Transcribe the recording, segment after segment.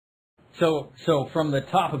So from the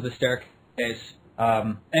top of the staircase,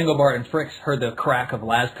 Engelbart and Fricks heard the crack of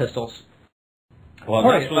las pistols. Well,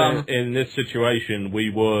 naturally, in this situation,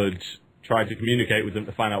 we would try to communicate with them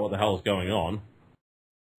to find out what the hell is going on.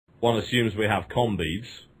 One assumes we have comm beads,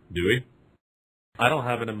 do we? I don't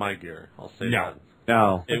have it in my gear. I'll say that.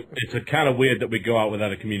 No. It's a kind of weird that we go out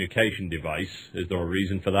without a communication device. Is there a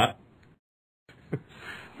reason for that?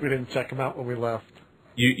 We didn't check them out when we left.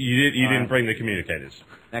 You didn't bring the communicators.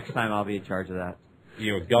 Next time I'll be in charge of that.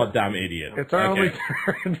 You're a goddamn idiot. It's our only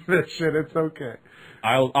turn for this shit. It's okay.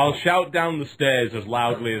 I'll shout down the stairs as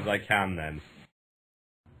loudly as I can then.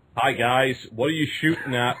 Hi guys, what are you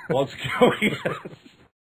shooting at? What's going on?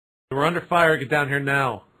 We're under fire. Get down here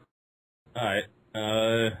now. Alright.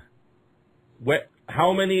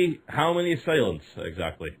 How many assailants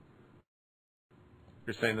exactly?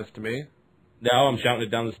 You're saying this to me? No, I'm shouting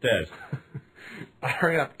it down the stairs.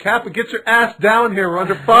 Hurry up. Kappa, get your ass down here. We're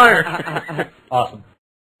under fire. Awesome.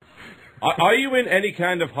 Are you in any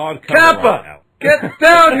kind of hard cover Kappa! right now? Get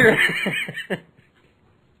down here!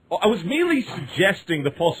 Well, I was merely suggesting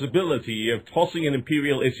the possibility of tossing an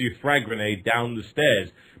Imperial issue frag grenade down the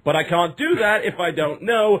stairs, but I can't do that if I don't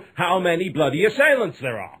know how many bloody assailants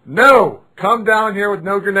there are. No! Come down here with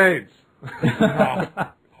no grenades.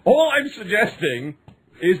 All I'm suggesting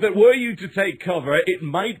is that were you to take cover, it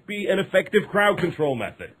might be an effective crowd control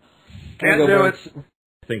method. Can't do it.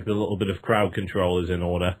 I think the little bit of crowd control is in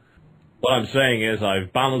order. What I'm saying is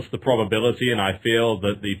I've balanced the probability, and I feel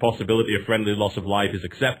that the possibility of friendly loss of life is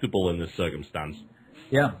acceptable in this circumstance.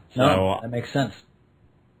 Yeah, that makes sense.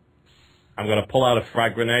 I'm going to pull out a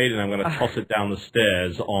frag grenade, and I'm going to toss it down the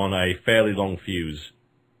stairs on a fairly long fuse.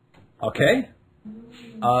 Okay.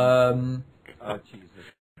 Oh, Jesus.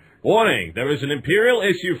 Warning, there is an Imperial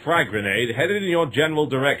issue frag grenade headed in your general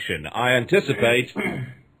direction. I anticipate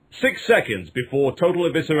 6 seconds before total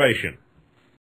evisceration.